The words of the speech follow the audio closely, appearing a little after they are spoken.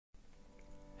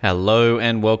Hello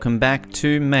and welcome back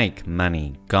to Make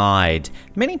Money Guide.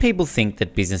 Many people think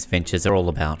that business ventures are all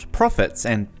about profits,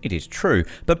 and it is true,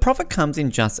 but profit comes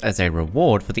in just as a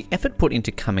reward for the effort put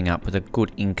into coming up with a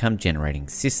good income generating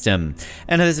system.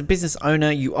 And as a business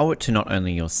owner, you owe it to not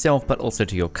only yourself but also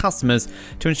to your customers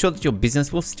to ensure that your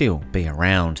business will still be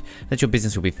around, that your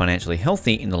business will be financially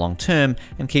healthy in the long term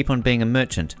and keep on being a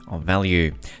merchant of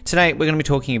value. Today we're going to be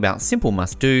talking about simple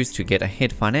must-dos to get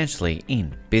ahead financially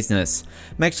in business.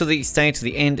 Make sure that you stay to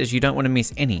the end as you don't want to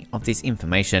miss any of this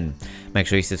information. Make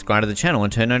sure you subscribe to the channel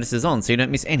and turn notices on so you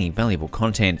don't miss any valuable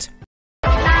content.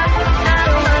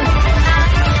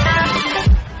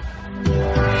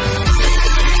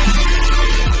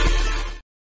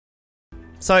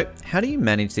 So, how do you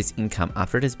manage this income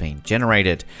after it has been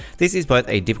generated? This is both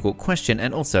a difficult question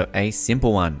and also a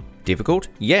simple one. Difficult?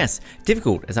 Yes,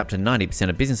 difficult as up to 90%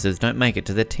 of businesses don't make it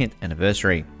to their 10th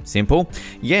anniversary. Simple?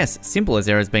 Yes, simple as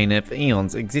there has been for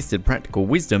eons existed practical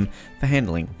wisdom for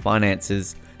handling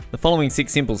finances. The following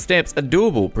 6 simple steps are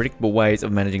doable, predictable ways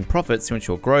of managing profits to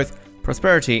ensure growth,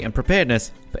 prosperity, and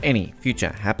preparedness for any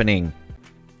future happening.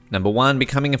 Number 1,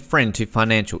 becoming a friend to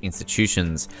financial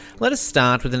institutions. Let us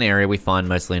start with an area we find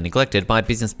mostly neglected by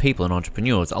business people and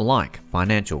entrepreneurs alike,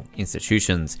 financial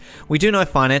institutions. We do know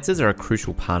finances are a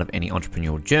crucial part of any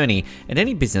entrepreneurial journey and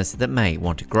any business that may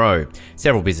want to grow.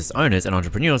 Several business owners and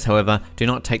entrepreneurs, however, do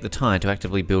not take the time to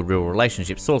actively build real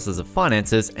relationship sources of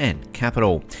finances and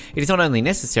capital. It is not only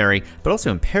necessary, but also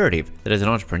imperative that as an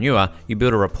entrepreneur, you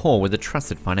build a rapport with a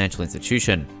trusted financial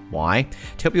institution. Why?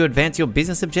 To help you advance your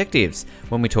business objectives.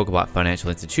 When we talk about financial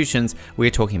institutions, we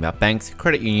are talking about banks,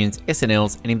 credit unions,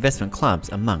 S&Ls, and investment clubs,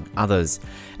 among others.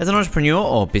 As an entrepreneur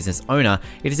or business owner,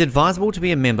 it is advisable to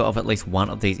be a member of at least one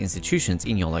of these institutions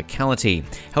in your locality.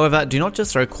 However, do not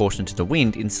just throw caution to the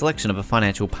wind in selection of a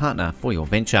financial partner for your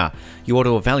venture. You ought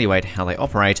to evaluate how they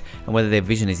operate and whether their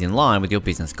vision is in line with your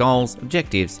business goals,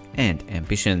 objectives, and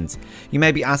ambitions. You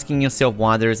may be asking yourself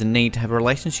why there is a need to have a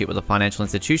relationship with a financial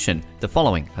institution. The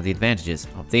following are the advantages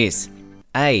of this.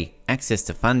 A. Access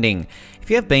to funding. If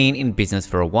you have been in business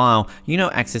for a while, you know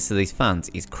access to these funds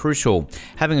is crucial.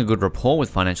 Having a good rapport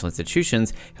with financial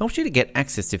institutions helps you to get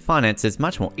access to finances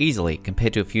much more easily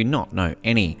compared to if you not know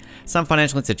any. Some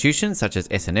financial institutions, such as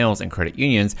S&Ls and credit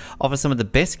unions, offer some of the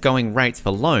best going rates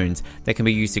for loans that can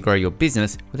be used to grow your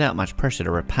business without much pressure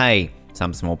to repay.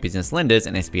 Some small business lenders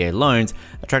and SBA loans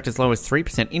attract as low as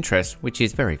 3% interest, which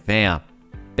is very fair.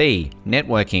 B.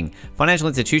 Networking. Financial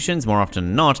institutions, more often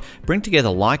than not, bring together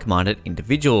like-minded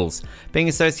individuals. Being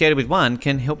associated with one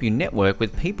can help you network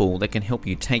with people that can help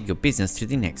you take your business to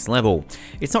the next level.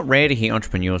 It's not rare to hear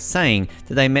entrepreneurs saying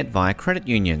that they met via credit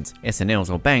unions, S&Ls,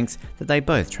 or banks that they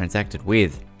both transacted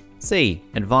with. C.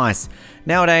 Advice.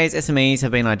 Nowadays, SMEs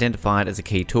have been identified as a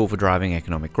key tool for driving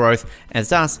economic growth. As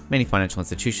thus, many financial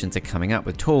institutions are coming up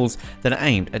with tools that are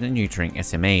aimed at nurturing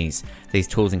SMEs. These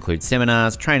tools include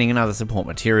seminars, training, and other support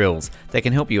materials that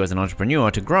can help you as an entrepreneur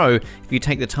to grow if you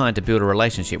take the time to build a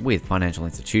relationship with financial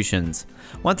institutions.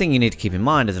 One thing you need to keep in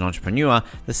mind as an entrepreneur,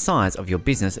 the size of your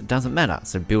business doesn't matter,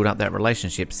 so build up that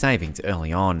relationship savings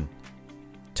early on.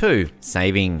 2.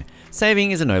 Saving.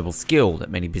 Saving is a noble skill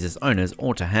that many business owners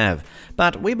ought to have,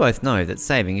 but we both know that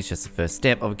saving is just the first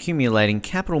step of accumulating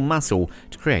capital muscle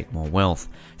to create more wealth.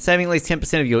 Saving at least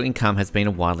 10% of your income has been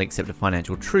a widely accepted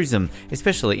financial truism,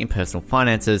 especially in personal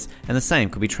finances, and the same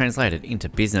could be translated into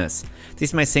business.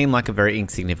 This may seem like a very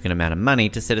insignificant amount of money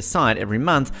to set aside every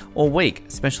month or week,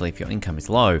 especially if your income is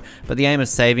low, but the aim of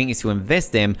saving is to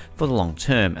invest them for the long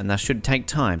term and thus should take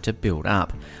time to build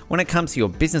up. When it comes to your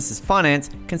business's finance,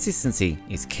 consistency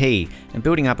is key, and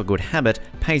building up a good habit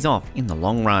pays off in the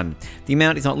long run. The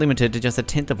amount is not limited to just a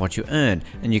tenth of what you earn,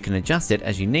 and you can adjust it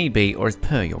as you need be or as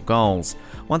per your goals.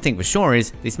 One thing for sure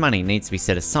is this money needs to be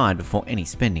set aside before any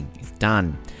spending is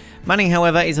done. Money,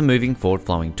 however, is a moving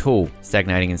forward-flowing tool.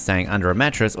 Stagnating and staying under a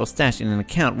mattress or stashed in an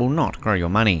account will not grow your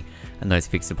money. And those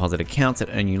fixed deposit accounts that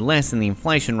earn you less than the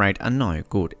inflation rate are no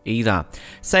good either.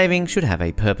 Saving should have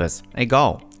a purpose, a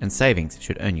goal, and savings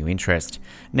should earn you interest.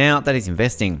 Now, that is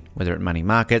investing. Whether at money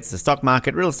markets, the stock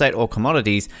market, real estate, or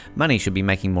commodities, money should be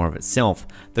making more of itself.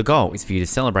 The goal is for you to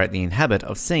celebrate the habit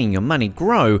of seeing your money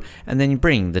grow and then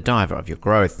bring the diver of your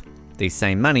growth. These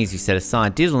same monies you set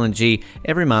aside diligently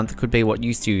every month could be what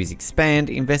used to use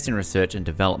expand, invest in research and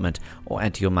development, or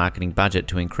add to your marketing budget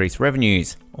to increase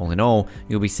revenues. All in all,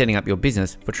 you'll be setting up your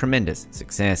business for tremendous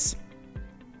success.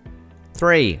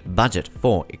 3. Budget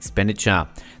for expenditure.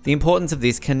 The importance of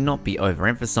this cannot be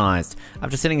overemphasized.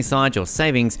 After setting aside your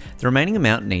savings, the remaining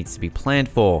amount needs to be planned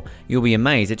for. You'll be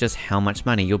amazed at just how much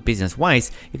money your business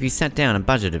wastes if you sat down and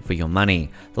budgeted for your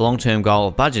money. The long-term goal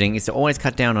of budgeting is to always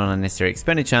cut down on unnecessary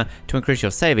expenditure to increase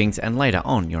your savings and later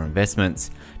on your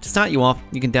investments. To start you off,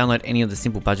 you can download any of the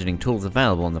simple budgeting tools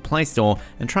available on the Play Store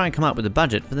and try and come up with a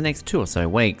budget for the next 2 or so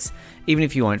weeks. Even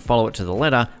if you won't follow it to the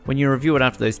letter, when you review it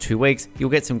after those 2 weeks, you'll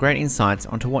get some great insights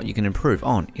onto what you can improve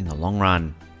on in the long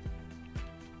run.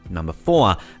 Number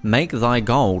 4, make thy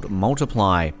gold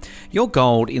multiply. Your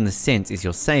gold in the sense is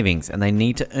your savings, and they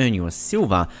need to earn you a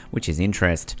silver, which is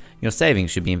interest. Your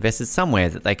savings should be invested somewhere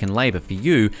that they can labor for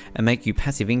you and make you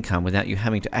passive income without you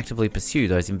having to actively pursue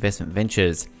those investment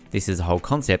ventures. This is the whole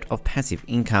concept of passive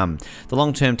income. The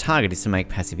long-term target is to make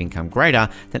passive income greater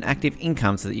than active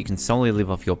income so that you can solely live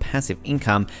off your passive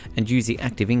income and use the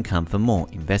active income for more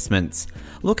investments.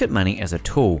 Look at money as a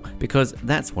tool because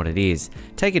that's what it is.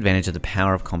 Take advantage of the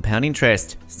power of compound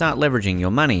interest. Start leveraging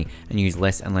your money and use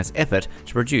less and less effort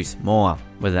to produce more.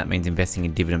 Whether that means investing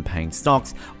in dividend-paying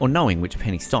stocks or knowing which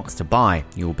penny stocks to buy,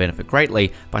 you will benefit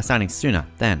greatly by starting sooner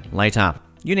than later.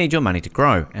 You need your money to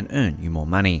grow and earn you more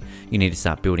money. You need to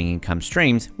start building income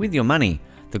streams with your money.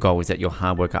 The goal is that your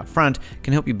hard work up front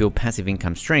can help you build passive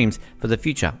income streams for the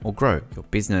future or grow your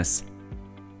business.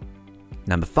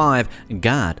 Number 5,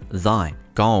 guard thy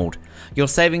gold. Your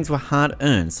savings were hard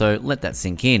earned, so let that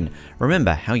sink in.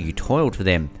 Remember how you toiled for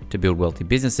them. To build wealthy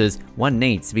businesses, one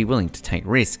needs to be willing to take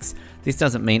risks. This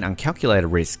doesn't mean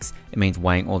uncalculated risks. It means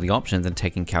weighing all the options and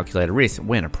taking calculated risks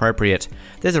when appropriate.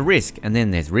 There's a risk and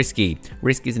then there's risky.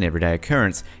 Risk is an everyday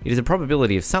occurrence. It is a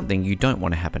probability of something you don't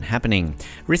want to happen happening.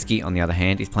 Risky, on the other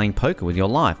hand, is playing poker with your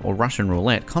life or Russian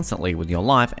roulette constantly with your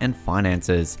life and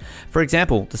finances. For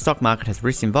example, the stock market has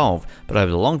risks involved, but over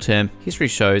the long term, history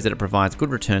shows that it provides good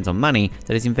returns on money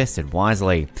that is invested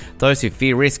wisely. Those who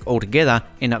fear risk altogether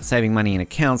end up saving money in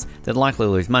accounts that likely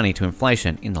lose money to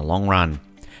inflation in the long run.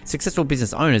 Successful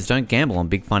business owners don't gamble on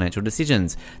big financial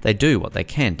decisions. They do what they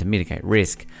can to mitigate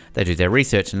risk. They do their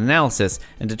research and analysis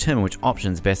and determine which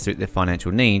options best suit their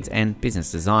financial needs and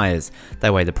business desires.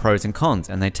 They weigh the pros and cons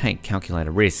and they take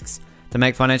calculated risks. They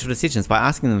make financial decisions by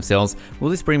asking themselves, will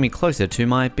this bring me closer to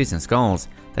my business goals?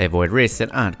 They avoid risks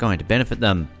that aren't going to benefit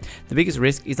them. The biggest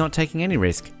risk is not taking any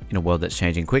risk. In a world that's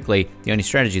changing quickly, the only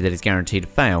strategy that is guaranteed to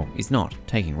fail is not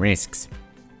taking risks.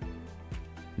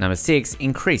 Number 6,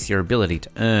 increase your ability to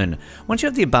earn. Once you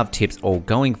have the above tips all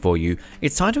going for you,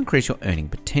 it's time to increase your earning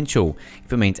potential.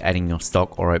 If it means adding your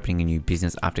stock or opening a new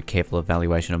business after careful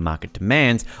evaluation of market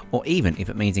demands, or even if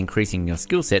it means increasing your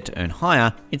skill set to earn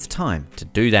higher, it's time to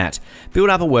do that. Build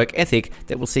up a work ethic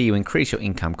that will see you increase your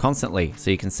income constantly,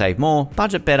 so you can save more,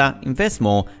 budget better, invest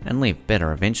more, and live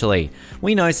better eventually.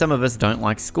 We know some of us don't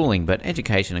like schooling, but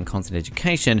education and constant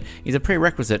education is a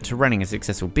prerequisite to running a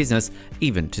successful business,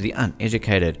 even to the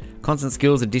uneducated. Constant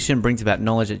skills addition brings about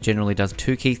knowledge that generally does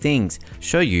 2 key things: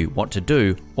 show you what to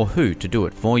do or who to do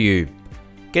it for you.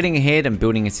 Getting ahead and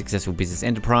building a successful business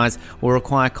enterprise will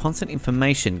require constant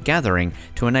information gathering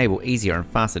to enable easier and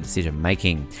faster decision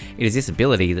making. It is this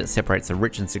ability that separates the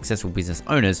rich and successful business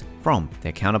owners from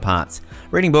their counterparts.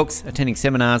 Reading books, attending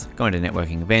seminars, going to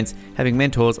networking events, having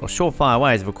mentors are surefire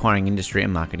ways of acquiring industry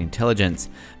and market intelligence.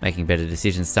 Making better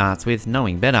decisions starts with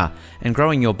knowing better, and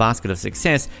growing your basket of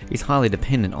success is highly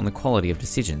dependent on the quality of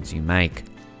decisions you make.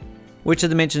 Which of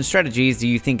the mentioned strategies do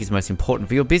you think is most important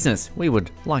for your business? We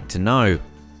would like to know.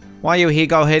 While you're here,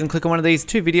 go ahead and click on one of these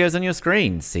 2 videos on your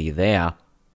screen. See you there.